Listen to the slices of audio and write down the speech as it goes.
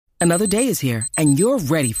Another day is here, and you're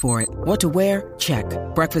ready for it. What to wear? Check.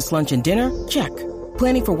 Breakfast, lunch, and dinner? Check.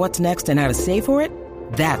 Planning for what's next and how to save for it?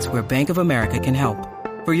 That's where Bank of America can help.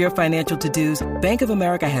 For your financial to-dos, Bank of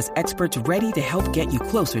America has experts ready to help get you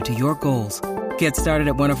closer to your goals. Get started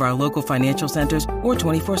at one of our local financial centers or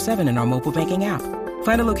 24/7 in our mobile banking app.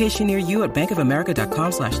 Find a location near you at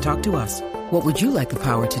bankofamerica.com/talktous. What would you like the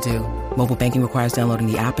power to do? Mobile banking requires downloading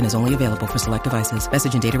the app and is only available for select devices.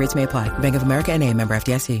 Message and data rates may apply. Bank of America N.A., member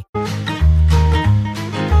FDIC.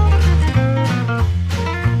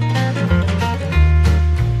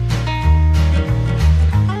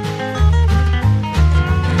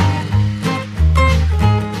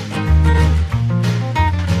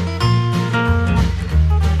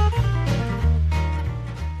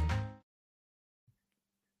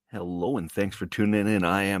 Hello, and thanks for tuning in.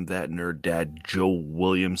 I am that nerd dad, Joe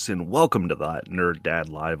Williamson. Welcome to that Nerd Dad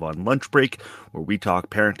Live on Lunchbreak, where we talk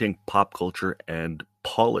parenting, pop culture, and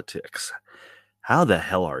politics. How the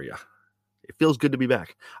hell are you? It feels good to be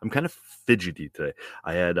back. I'm kind of fidgety today.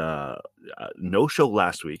 I had no show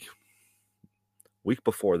last week. Week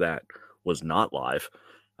before that was not live.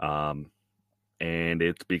 And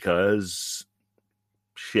it's because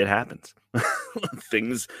shit happens.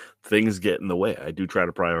 things get in the way. I do try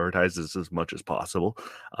to prioritize this as much as possible.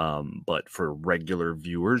 But for regular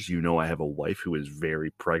viewers, you know I have a wife who is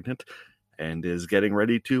very pregnant and is getting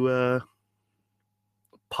ready to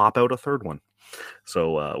pop out a third one.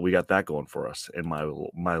 So we got that going for us in my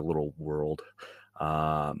little world.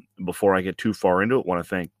 Before I get too far into it, I want to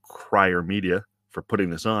thank Crier Media for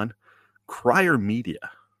putting this on. Crier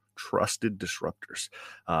Media. Trusted disruptors.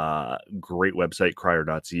 Great website,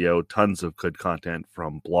 crier.co. Tons of good content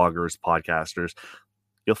from bloggers, podcasters.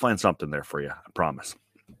 You'll find something there for you, I promise.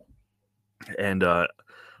 And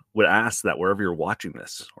would ask that wherever you're watching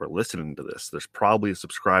this or listening to this, there's probably a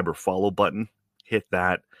subscribe or follow button. Hit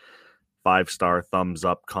that. 5-star, thumbs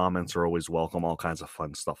up, comments are always welcome. All kinds of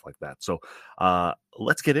fun stuff like that. So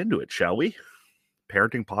let's get into it, shall we?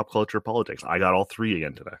 Parenting, pop culture, politics. I got all three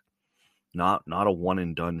again today. Not a one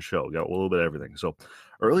and done show. Got a little bit of everything. So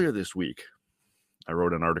earlier this week, I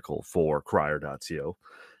wrote an article for crier.co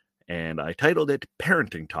and I titled it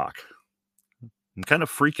Parenting Talk. I'm kind of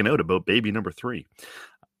freaking out about baby number 3.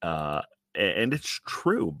 And it's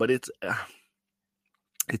true, but it's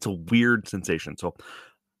a weird sensation. So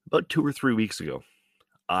about 2 or 3 weeks ago,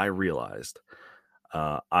 I realized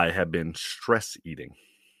I have been stress eating.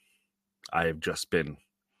 I have just been,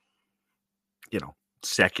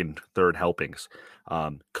 second, third helpings,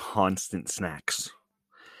 constant snacks.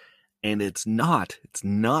 And it's not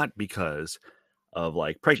because of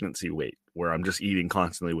like pregnancy weight where I'm just eating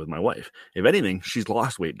constantly with my wife. If anything, she's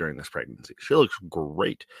lost weight during this pregnancy. She looks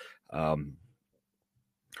great. Her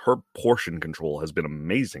portion control has been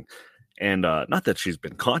amazing. And not that she's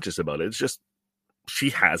been conscious about it. It's just she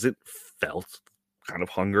hasn't felt kind of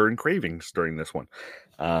hunger and cravings during this one.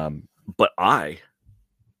 But I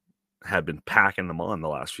have been packing them on the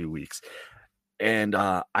last few weeks. And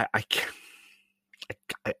I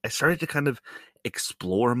started to kind of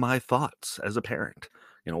explore my thoughts as a parent.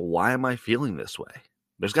 Why am I feeling this way?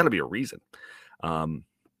 There's got to be a reason.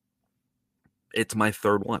 It's my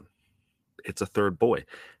third one. It's a third boy.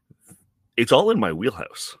 It's all in my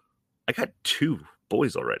wheelhouse. I got 2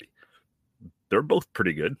 boys already. They're both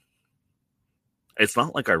pretty good. It's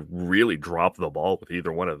not like I really dropped the ball with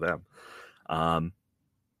either one of them.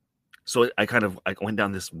 So I went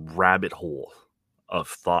down this rabbit hole of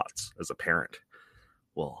thoughts as a parent.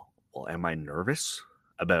 Well, am I nervous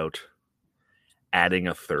about adding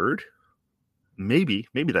a third? Maybe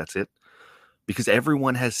that's it. Because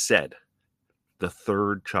everyone has said the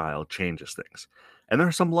third child changes things. And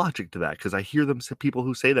there's some logic to that because I hear people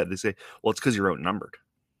who say that. They say, well, it's because you're outnumbered.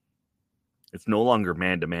 It's no longer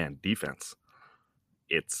man-to-man defense.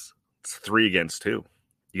 It's 3 against 2.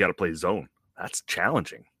 You got to play zone. That's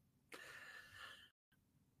challenging.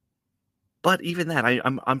 But even that,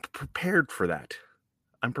 I'm prepared for that.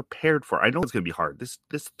 I'm prepared for it. I know it's going to be hard. This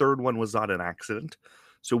third one was not an accident.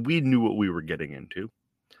 So we knew what we were getting into.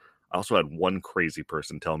 I also had one crazy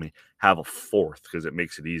person tell me, have a 4th because it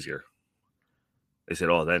makes it easier. They said,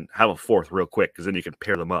 oh, then have a 4th real quick because then you can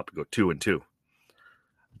pair them up and go 2 and 2.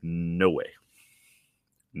 No way.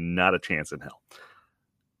 Not a chance in hell.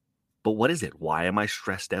 But what is it? Why am I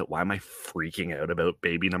stressed out? Why am I freaking out about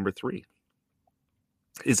baby number 3?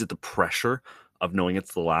 Is it the pressure of knowing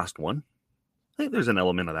it's the last one? I think there's an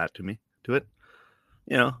element of that to it.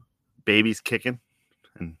 Baby's kicking.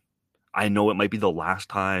 And I know it might be the last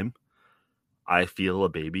time I feel a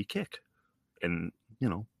baby kick. And,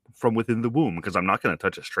 from within the womb. Because I'm not going to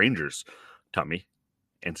touch a stranger's tummy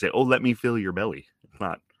and say, oh, let me feel your belly. It's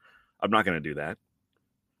I'm not going to do that.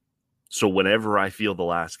 So whenever I feel the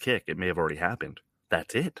last kick, it may have already happened.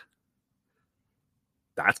 That's it.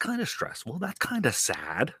 That's kind of stressful. That's kind of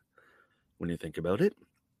sad when you think about it.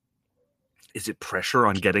 Is it pressure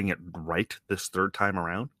on getting it right this third time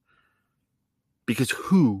around? Because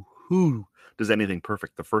who does anything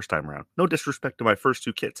perfect the first time around? No disrespect to my first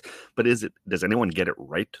two kids, but does anyone get it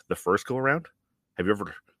right the first go around? Have you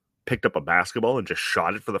ever picked up a basketball and just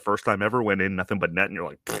shot it for the first time ever, went in nothing but net, and you're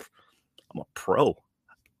like, I'm a pro?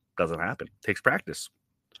 Doesn't happen. Takes practice.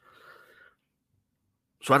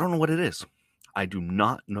 So I don't know what it is. I do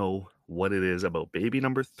not know what it is about baby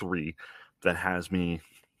number 3 that has me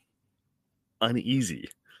uneasy,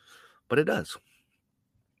 but it does.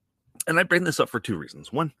 And I bring this up for two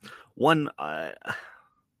reasons. One,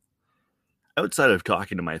 outside of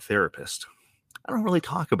talking to my therapist, I don't really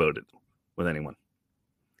talk about it with anyone.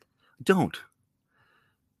 I don't.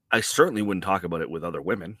 I certainly wouldn't talk about it with other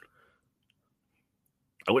women.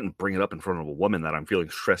 I wouldn't bring it up in front of a woman that I'm feeling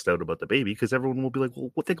stressed out about the baby, because everyone will be like,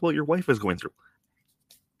 well, think about what your wife is going through.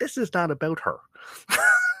 This is not about her.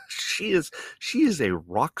 She is a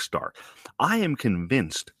rock star. I am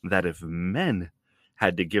convinced that if men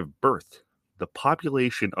had to give birth, the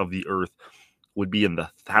population of the earth would be in the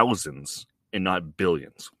thousands and not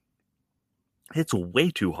billions. It's way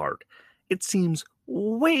too hard. It seems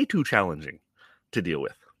way too challenging to deal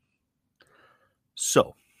with.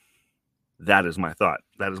 So, that is my thought.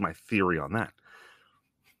 That is my theory on that.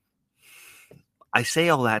 I say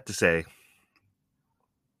all that to say,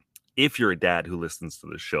 if you're a dad who listens to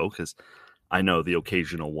this show, because I know the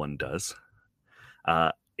occasional one does,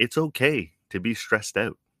 it's okay to be stressed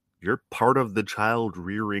out. You're part of the child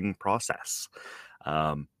rearing process.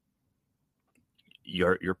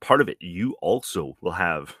 You're part of it. You also will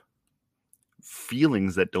have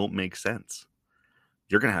feelings that don't make sense.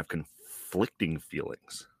 You're going to have conflicting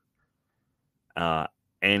feelings.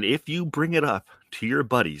 And if you bring it up to your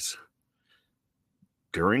buddies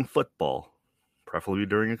during football, preferably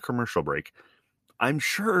during a commercial break, I'm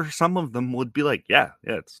sure some of them would be like, yeah,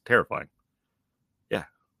 it's terrifying. Yeah,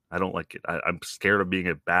 I don't like it. I'm scared of being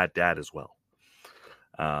a bad dad as well.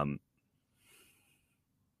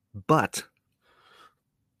 But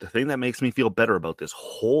the thing that makes me feel better about this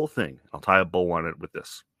whole thing, I'll tie a bow on it with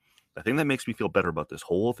this. The thing that makes me feel better about this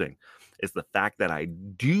whole thing is the fact that I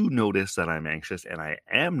do notice that I'm anxious and I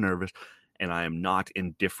am nervous and I am not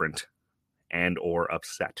indifferent and or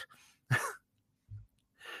upset.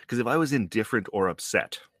 Because if I was indifferent or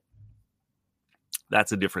upset,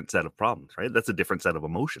 that's a different set of problems, right? That's a different set of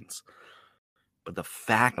emotions. But the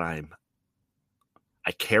fact that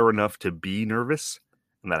I care enough to be nervous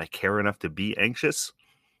and that I care enough to be anxious,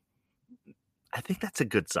 I think that's a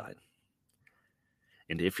good sign.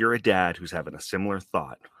 And if you're a dad who's having a similar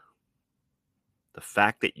thought, the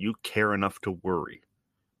fact that you care enough to worry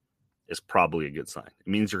is probably a good sign. It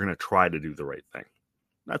means you're going to try to do the right thing.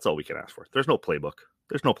 That's all we can ask for. There's no playbook.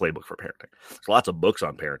 There's no playbook for parenting. There's lots of books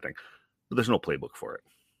on parenting, but there's no playbook for it.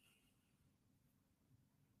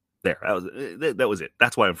 There, that was it.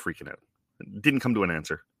 That's why I'm freaking out. It didn't come to an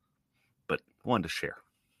answer, but wanted to share.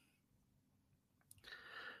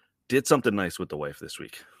 Did something nice with the wife this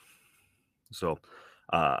week. So,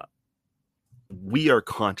 we are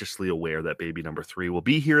consciously aware that baby number 3 will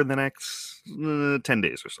be here in the next 10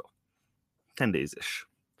 days or so. 10 days-ish.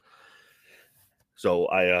 So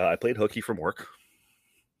I played hooky from work.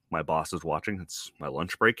 My boss is watching. It's my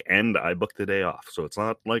lunch break, and I booked the day off. So it's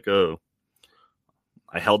not like I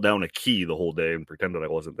held down a key the whole day and pretended I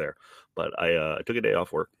wasn't there. But I took a day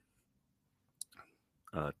off work.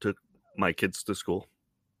 Took my kids to school.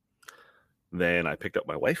 Then I picked up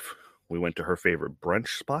my wife. We went to her favorite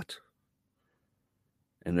brunch spot.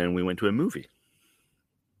 And then we went to a movie.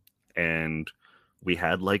 And we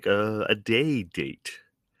had like a day date.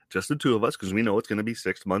 Just the two of us, because we know it's going to be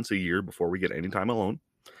 6 months, a year before we get any time alone.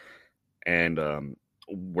 And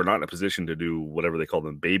we're not in a position to do whatever they call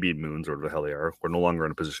them, baby moons, or whatever the hell they are. We're no longer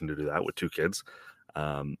in a position to do that with 2 kids.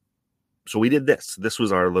 So we did this. This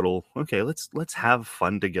was our little, okay, let's have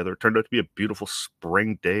fun together. It turned out to be a beautiful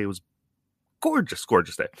spring day. It was gorgeous,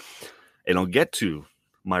 gorgeous day. And I'll get to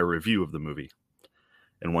my review of the movie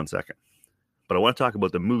in 1 second. But I want to talk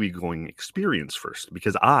about the movie-going experience first,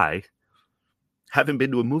 because I haven't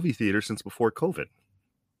been to a movie theater since before COVID.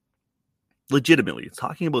 Legitimately, it's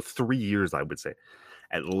talking about 3 years, I would say,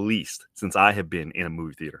 at least, since I have been in a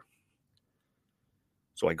movie theater.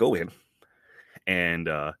 So I go in, and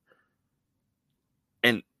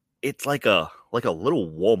it's like a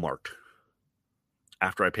little Walmart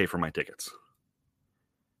after I pay for my tickets.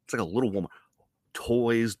 It's like a little Walmart.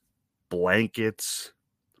 Toys, blankets,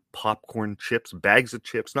 popcorn chips, bags of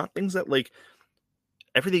chips, not things that like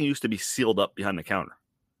everything used to be sealed up behind the counter.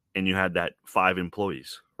 And you had that 5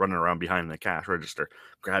 employees running around behind the cash register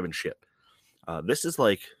grabbing shit. This is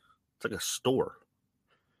like, it's like a store.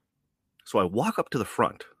 So I walk up to the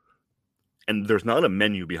front and there's not a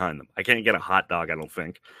menu behind them. I can't get a hot dog, I don't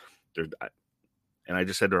think. And I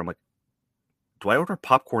just said to her, I'm like, do I order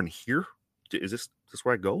popcorn here? Is this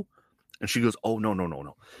where I go? And she goes, oh,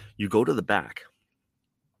 no. You go to the back.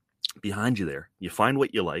 Behind you there. You find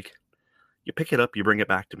what you like. You pick it up. You bring it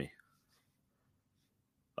back to me.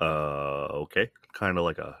 Okay. Kind of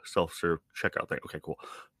like a self-serve checkout thing. Okay, cool.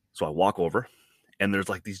 So I walk over, and there's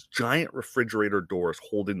like these giant refrigerator doors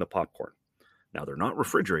holding the popcorn. Now, they're not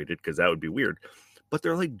refrigerated because that would be weird, but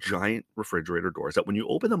they're like giant refrigerator doors that when you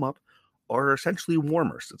open them up are essentially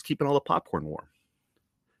warmers. It's keeping all the popcorn warm.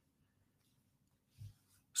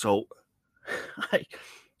 So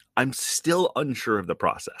I'm still unsure of the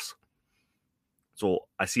process. So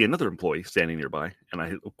I see another employee standing nearby, and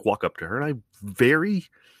I walk up to her, and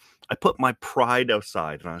I put my pride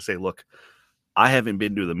aside, and I say, look, I haven't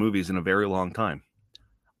been to the movies in a very long time.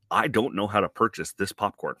 I don't know how to purchase this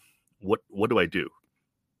popcorn. What do I do?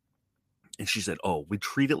 And she said, oh, we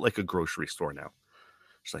treat it like a grocery store now.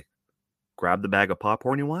 She's like, grab the bag of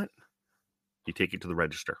popcorn you want. You take it to the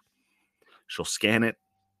register. She'll scan it,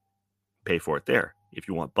 pay for it there. If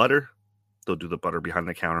you want butter, they'll do the butter behind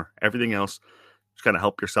the counter. Everything else, just kind of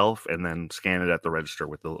help yourself and then scan it at the register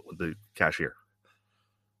with the cashier.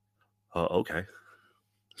 Okay.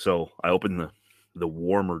 So I open the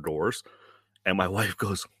warmer doors, and my wife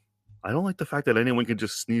goes, I don't like the fact that anyone can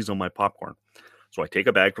just sneeze on my popcorn. So I take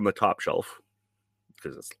a bag from the top shelf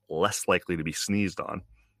because it's less likely to be sneezed on.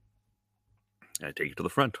 And I take it to the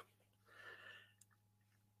front.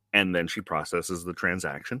 And then she processes the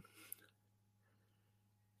transaction.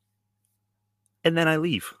 And then I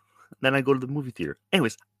leave. Then I go to the movie theater.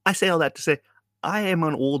 Anyways, I say all that to say I am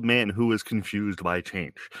an old man who is confused by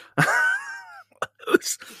change.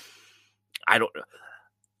 I don't know.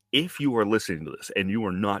 If you are listening to this and you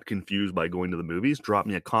are not confused by going to the movies, drop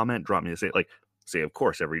me a comment, drop me a say, of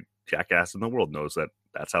course, every jackass in the world knows that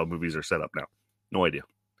that's how movies are set up now. No idea.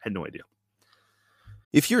 Had no idea.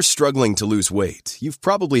 If you're struggling to lose weight, you've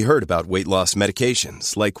probably heard about weight loss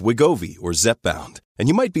medications like Wegovy or Zepbound, and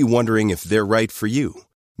you might be wondering if they're right for you.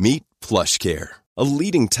 Meet PlushCare, a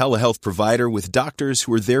leading telehealth provider with doctors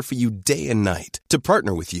who are there for you day and night to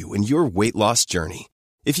partner with you in your weight loss journey.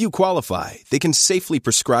 If you qualify, they can safely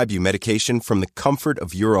prescribe you medication from the comfort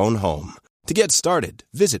of your own home. To get started,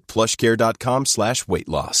 visit plushcare.com/weight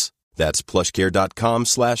loss. That's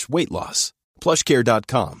plushcare.com/weight loss.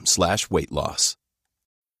 plushcare.com/weight loss.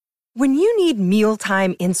 When you need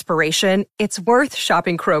mealtime inspiration, it's worth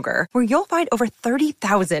shopping Kroger, where you'll find over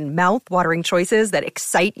 30,000 mouth-watering choices that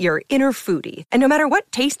excite your inner foodie. And no matter what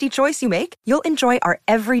tasty choice you make, you'll enjoy our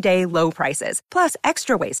everyday low prices, plus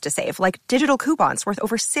extra ways to save, like digital coupons worth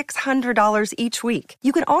over $600 each week.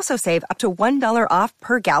 You can also save up to $1 off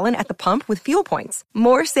per gallon at the pump with fuel points.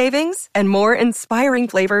 More savings and more inspiring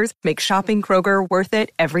flavors make shopping Kroger worth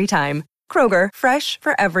it every time. Kroger, fresh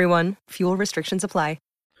for everyone. Fuel restrictions apply.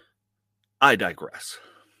 I digress.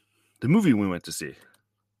 The movie we went to see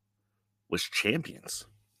was Champions.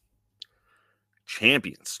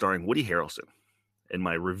 Champions, starring Woody Harrelson. And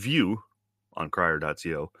my review on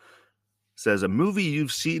crier.co says a movie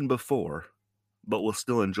you've seen before, but will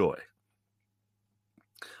still enjoy.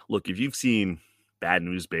 Look, if you've seen Bad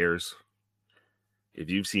News Bears, if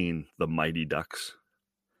you've seen The Mighty Ducks,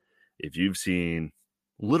 if you've seen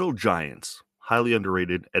Little Giants, highly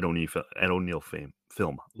underrated Ed O'Neill film.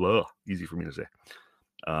 Ugh, easy for me to say.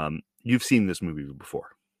 You've seen this movie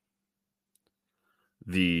before.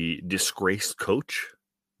 The disgraced coach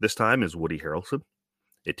this time is Woody Harrelson.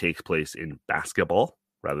 It takes place in basketball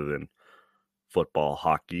rather than football,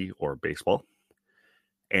 hockey, or baseball.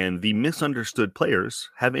 And the misunderstood players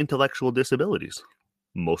have intellectual disabilities.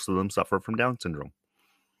 Most of them suffer from Down syndrome.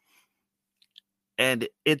 And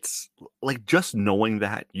it's like, just knowing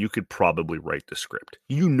that, you could probably write the script.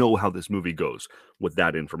 You know how this movie goes with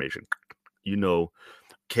that information. You know,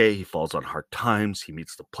 okay, he falls on hard times. He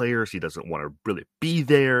meets the players. He doesn't want to really be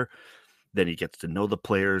there. Then he gets to know the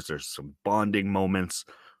players. There's some bonding moments.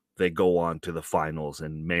 They go on to the finals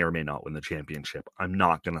and may or may not win the championship. I'm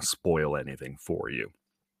not going to spoil anything for you.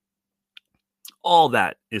 All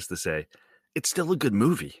that is to say, it's still a good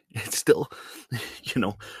movie. It's still,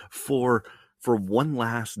 for one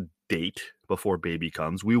last date before baby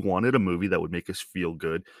comes, we wanted a movie that would make us feel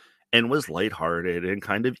good and was lighthearted and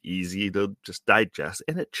kind of easy to just digest.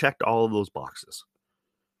 And it checked all of those boxes.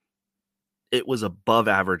 It was above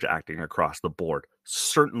average acting across the board.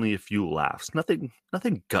 Certainly a few laughs. Nothing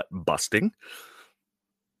gut busting.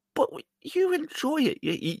 But you enjoy it.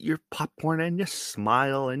 You eat your popcorn and you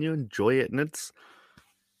smile and you enjoy it, and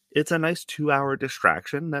it's a nice 2-hour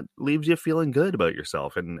distraction that leaves you feeling good about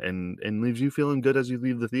yourself and leaves you feeling good as you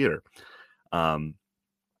leave the theater.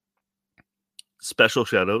 Special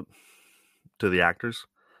shout out to the actors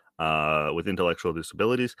with intellectual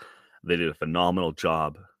disabilities. They did a phenomenal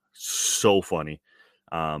job. So funny.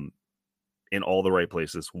 In all the right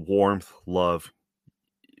places. Warmth, love.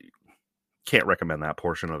 Can't recommend that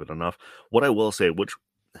portion of it enough. What I will say, which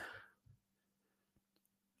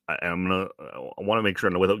I want to make sure,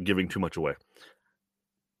 without giving too much away,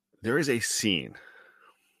 there is a scene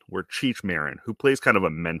where Cheech Marin, who plays kind of a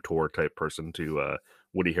mentor type person to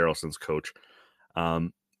Woody Harrelson's coach,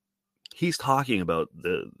 he's talking about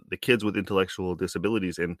the kids with intellectual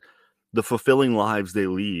disabilities and the fulfilling lives they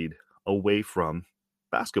lead away from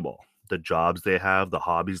basketball, the jobs they have, the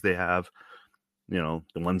hobbies they have. The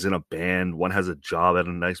one's in a band, one has a job at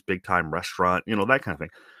a nice big time restaurant, that kind of thing.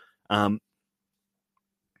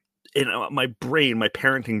 My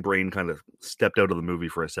parenting brain kind of stepped out of the movie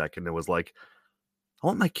for a second. It was like, I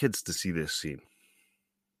want my kids to see this scene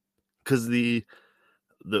because the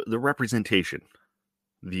representation,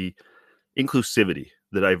 the inclusivity,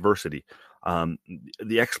 the diversity,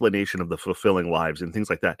 the explanation of the fulfilling lives and things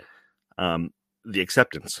like that, the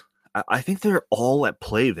acceptance. I think they're all at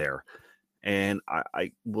play there. And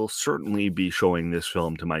I will certainly be showing this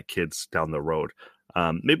film to my kids down the road.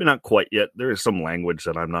 Maybe not quite yet. There is some language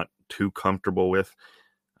that I'm not too comfortable with.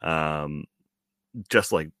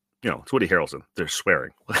 Just like, it's Woody Harrelson. They're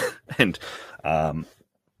swearing.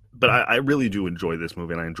 But I really do enjoy this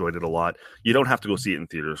movie, and I enjoyed it a lot. You don't have to go see it in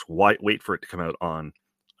theaters. Wait for it to come out on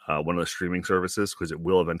one of the streaming services, because it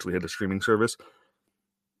will eventually hit a streaming service.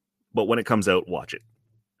 But when it comes out, watch it.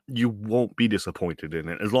 You won't be disappointed in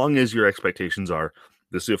it. As long as your expectations are,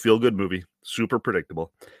 this is a feel-good movie, super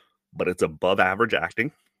predictable, but it's above average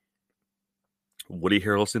acting. Woody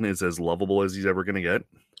Harrelson is as lovable as he's ever going to get.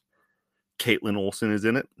 Caitlin Olsen is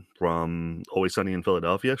in it from Always Sunny in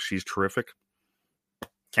Philadelphia. She's terrific.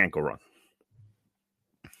 Can't go wrong.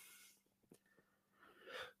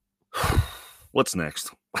 What's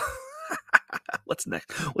next?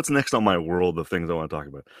 What's next on my world of things I want to talk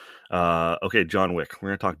about? Okay, John Wick. We're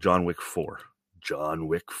going to talk John Wick 4. John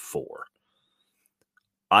Wick 4.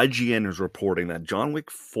 IGN is reporting that John Wick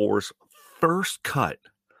 4's first cut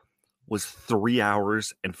was 3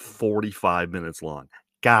 hours and 45 minutes long.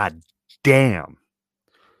 God damn.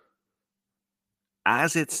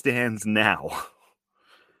 As it stands now,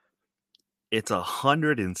 it's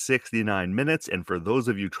 169 minutes, and for those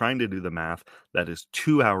of you trying to do the math, that is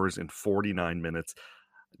 2 hours and 49 minutes.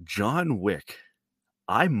 John Wick,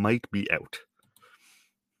 I might be out.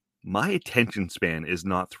 My attention span is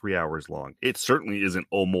not 3 hours long. It certainly isn't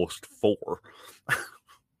almost 4.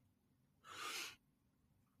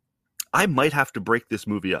 I might have to break this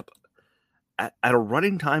movie up. At a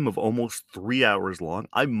running time of almost 3 hours long,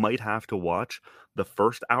 I might have to watch the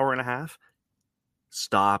first hour and a half,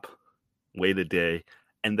 stop, wait a day,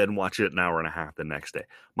 and then watch it an hour and a half the next day.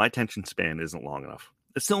 My attention span isn't long enough.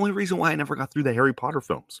 It's the only reason why I never got through the Harry Potter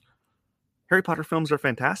films. Harry Potter films are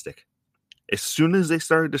fantastic. As soon as they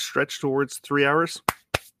started to stretch towards 3 hours,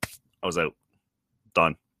 I was out.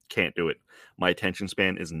 Done. Can't do it. My attention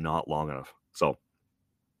span is not long enough. So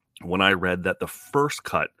when I read that the first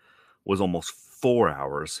cut was almost 4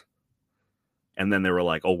 hours, and then they were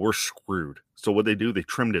like, oh, we're screwed. So what they do, they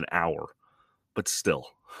trimmed an hour. But still,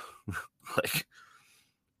 like,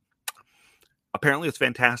 apparently it's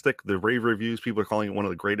fantastic. The rave reviews, people are calling it one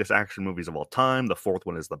of the greatest action movies of all time. The fourth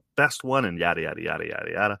one is the best one, and yada, yada, yada,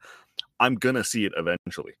 yada, yada. I'm going to see it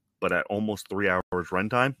eventually. But at almost 3 hours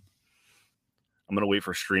runtime, I'm going to wait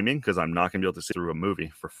for streaming, because I'm not going to be able to sit through a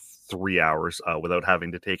movie for 3 hours without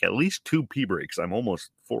having to take at least 2 pee breaks. I'm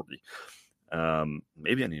almost 40.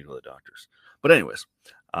 Maybe I need to go to the doctors. But anyways,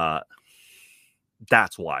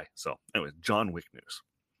 that's why. So anyways, John Wick news.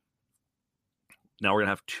 Now we're going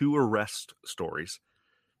to have 2 arrest stories.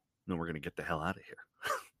 And then we're going to get the hell out of here.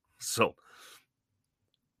 So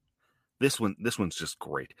this one's just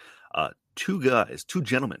great. 2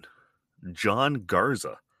 gentlemen, John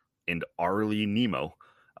Garza and Arlie Nemo,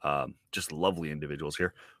 just lovely individuals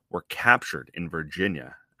here, were captured in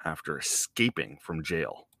Virginia after escaping from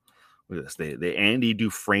jail. Look at this. They Andy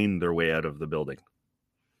Dufresne their way out of the building.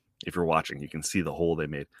 If you're watching, you can see the hole they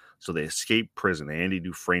made. So they escaped prison. They Andy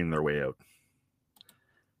Dufresne their way out.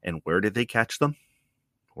 And where did they catch them?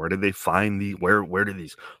 Where did they find where did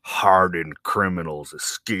these hardened criminals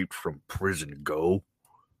escaped from prison go?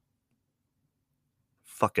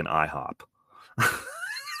 fucking IHOP.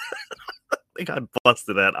 They got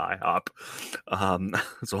busted at IHOP.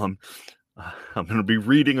 So I'm going to be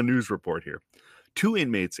reading a news report here. 2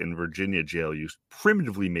 inmates in Virginia jail used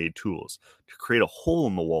primitively made tools to create a hole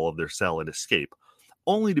in the wall of their cell and escape,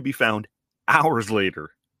 only to be found hours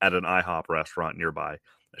later at an IHOP restaurant nearby,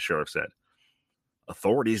 the sheriff said.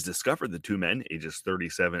 Authorities discovered the 2 men, ages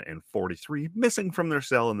 37 and 43, missing from their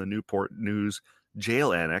cell in the Newport News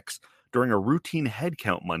jail annex during a routine head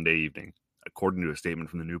count Monday evening, according to a statement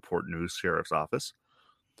from the Newport News Sheriff's Office.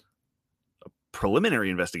 A preliminary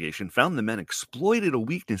investigation found the men exploited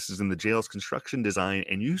weaknesses in the jail's construction design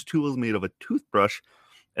and used tools made of a toothbrush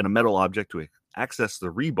and a metal object to access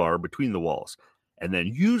the rebar between the walls, and then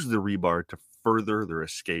used the rebar to further their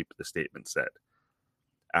escape, the statement said.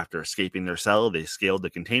 After escaping their cell, they scaled the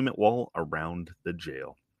containment wall around the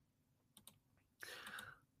jail.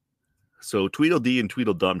 So Tweedledee and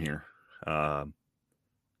Tweedledum here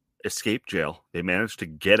escaped jail. They managed to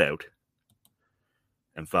get out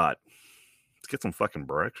and thought, let's get some fucking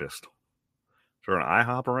breakfast. Is there an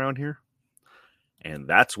IHOP around here? And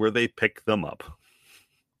that's where they picked them up.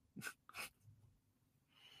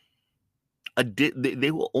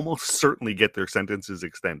 They will almost certainly get their sentences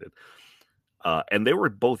extended. And they were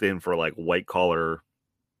both in for like white collar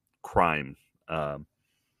crime. I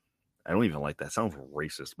don't even like that. Sounds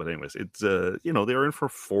racist, but anyways, it's they're in for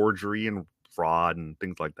forgery and fraud and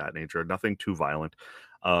things like that nature. Nothing too violent.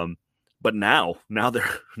 But now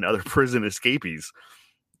they're prison escapees.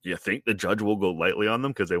 You think the judge will go lightly on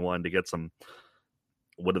them because they wanted to get some?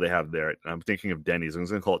 What do they have there? I'm thinking of Denny's. I'm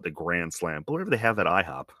going to call it the Grand Slam. But whatever they have at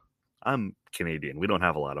IHOP. I'm Canadian. We don't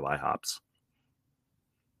have a lot of IHOPs.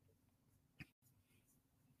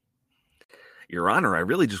 Your Honor, I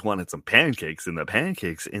really just wanted some pancakes, and the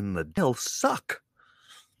pancakes in the jail suck.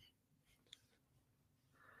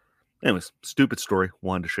 Anyways, stupid story.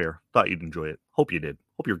 Wanted to share. Thought you'd enjoy it. Hope you did.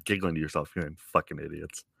 Hope you're giggling to yourself. You're fucking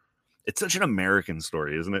idiots. It's such an American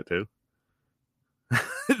story, isn't it, too?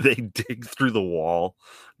 They dig through the wall.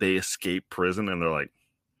 They escape prison, and they're like,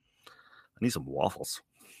 I need some waffles.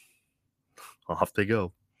 Off they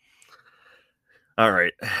go. All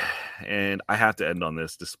right. And I have to end on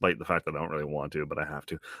this, despite the fact that I don't really want to, but I have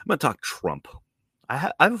to. I'm going to talk Trump.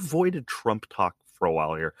 I've avoided Trump talk for a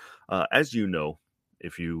while here. As you know,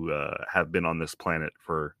 if you have been on this planet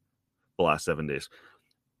for the last 7 days,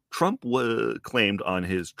 Trump claimed on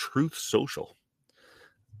his Truth Social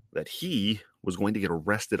that he was going to get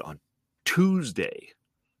arrested on Tuesday.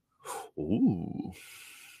 Ooh,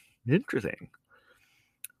 interesting.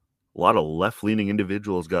 A lot of left-leaning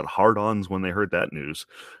individuals got hard-ons when they heard that news.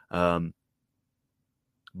 But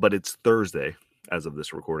it's Thursday, as of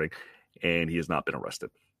this recording, and he has not been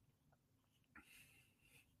arrested.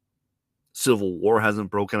 Civil war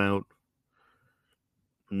hasn't broken out.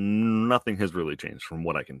 Nothing has really changed from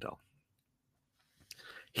what I can tell.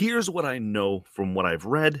 Here's what I know from what I've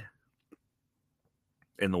read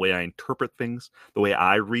and the way I interpret things, the way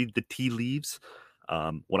I read the tea leaves.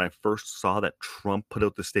 When I first saw that Trump put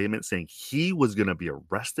out the statement saying he was going to be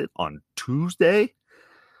arrested on Tuesday,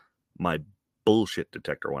 my bullshit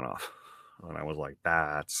detector went off. And I was like,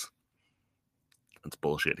 that's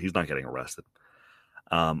bullshit. He's not getting arrested.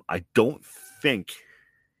 I don't think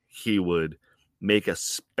he would make a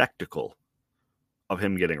spectacle of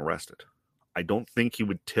him getting arrested. I don't think he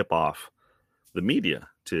would tip off the media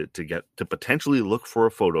to potentially look for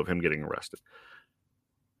a photo of him getting arrested.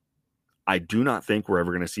 I do not think we're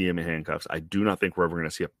ever going to see him in handcuffs. I do not think we're ever going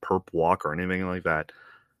to see a perp walk or anything like that.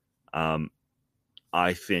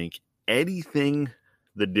 I think anything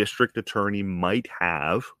the district attorney might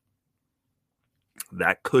have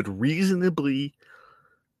that could reasonably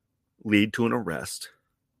lead to an arrest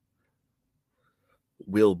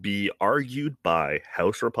will be argued by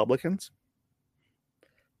House Republicans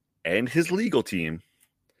and his legal team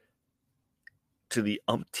to the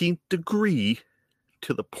umpteenth degree,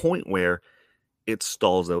 to the point where it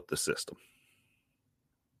stalls out the system.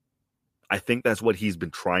 I think that's what he's been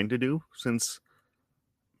trying to do since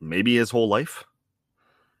maybe his whole life.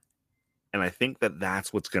 And I think that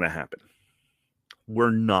that's what's going to happen.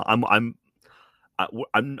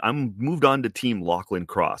 I'm moved on to Team Lachlan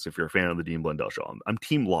Cross. If you're a fan of the Dean Blundell show, I'm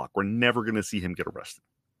Team Lock. We're never going to see him get arrested.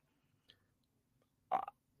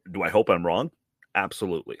 Do I hope I'm wrong?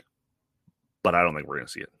 Absolutely. But I don't think we're going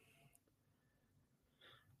to see it.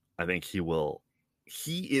 I think he will.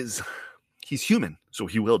 He's human, so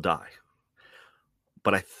he will die.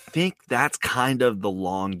 But I think that's kind of the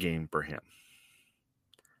long game for him.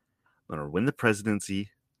 I'm going to win the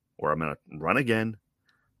presidency, or I'm going to run again,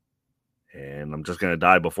 and I'm just going to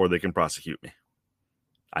die before they can prosecute me.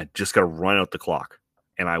 I just got to run out the clock.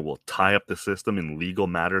 and I will tie up the system in legal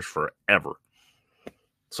matters forever.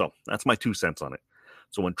 So that's my 2 cents on it.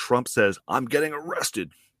 So when Trump says, I'm getting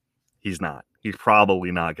arrested, he's not. He's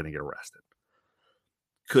probably not going to get arrested.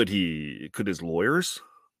 Could his lawyers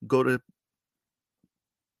go to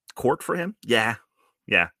court for him? Yeah,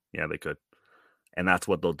 they could. And that's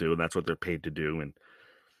what they'll do, and that's what they're paid to do. And,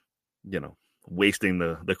 wasting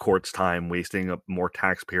the court's time, wasting up more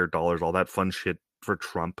taxpayer dollars, all that fun shit for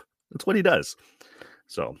Trump. That's what he does.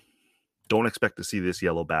 So don't expect to see this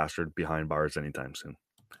yellow bastard behind bars anytime soon.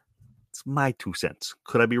 It's my 2 cents.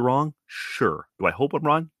 Could I be wrong? Sure. Do I hope I'm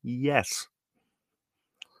wrong? Yes.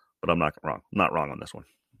 But I'm not wrong. I'm not wrong on this one.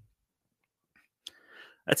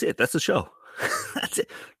 That's it. That's the show. That's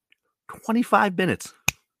it. 25 minutes.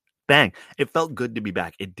 Bang. It felt good to be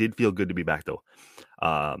back. It did feel good to be back, though.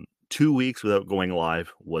 2 weeks without going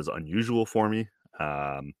live was unusual for me.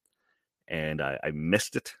 And I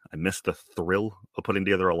missed it. I missed the thrill of putting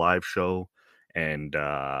together a live show and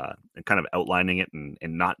kind of outlining it and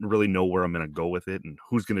not really know where I'm going to go with it and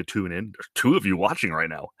who's going to tune in. There's 2 of you watching right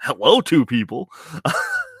now. Hello, 2 people.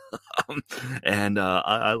 And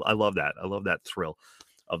I love that. I love that thrill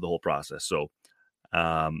of the whole process. So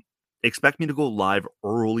expect me to go live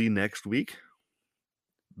early next week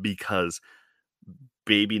because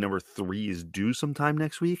baby number 3 is due sometime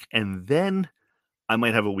next week. And then I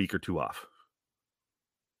might have a week or 2 off.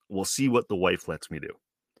 We'll see what the wife lets me do.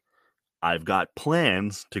 I've got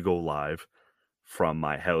plans to go live from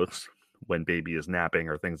my house when baby is napping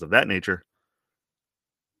or things of that nature.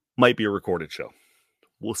 Might be a recorded show.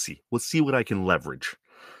 We'll see. We'll see what I can leverage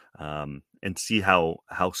and see how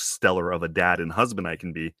stellar of a dad and husband I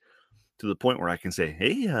can be to the point where I can say,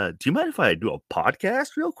 hey, do you mind if I do a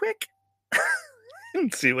podcast real quick?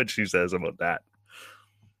 And see what she says about that.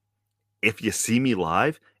 If you see me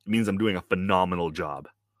live, it means I'm doing a phenomenal job.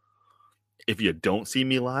 If you don't see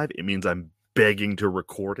me live, it means I'm begging to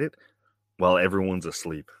record it while everyone's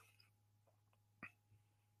asleep.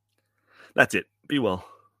 That's it. Be well.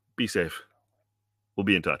 Be safe. We'll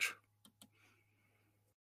be in touch.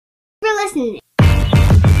 For listening.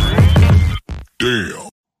 Damn.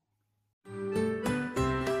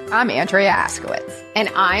 I'm Andrea Askowitz. And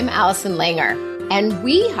I'm Allison Langer. And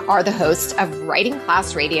we are the hosts of Writing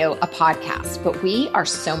Class Radio, a podcast, but we are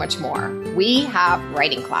so much more. We have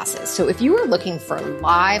writing classes. So if you are looking for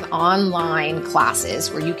live online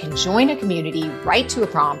classes where you can join a community, write to a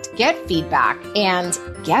prompt, get feedback, and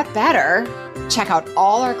get better, check out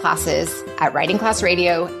all our classes at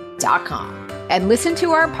writingclassradio.com. And listen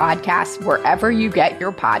to our podcast wherever you get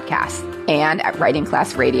your podcasts and at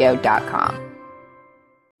writingclassradio.com.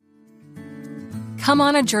 Come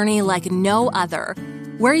on a journey like no other,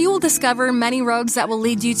 where you will discover many roads that will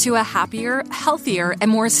lead you to a happier, healthier,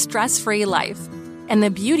 and more stress-free life. And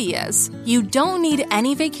the beauty is, you don't need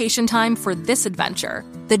any vacation time for this adventure.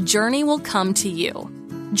 The journey will come to you.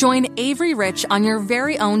 Join Avery Rich on your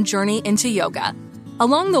very own journey into yoga.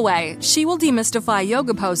 Along the way, she will demystify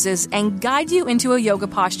yoga poses and guide you into a yoga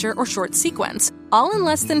posture or short sequence, all in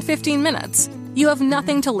less than 15 minutes. You have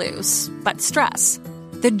nothing to lose but stress.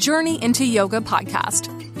 The Journey into Yoga podcast.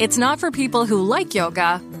 It's not for people who like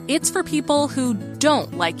yoga, it's for people who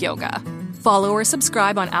don't like yoga. Follow or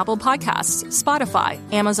subscribe on Apple Podcasts, Spotify,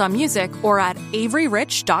 Amazon Music, or at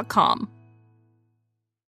averyrich.com.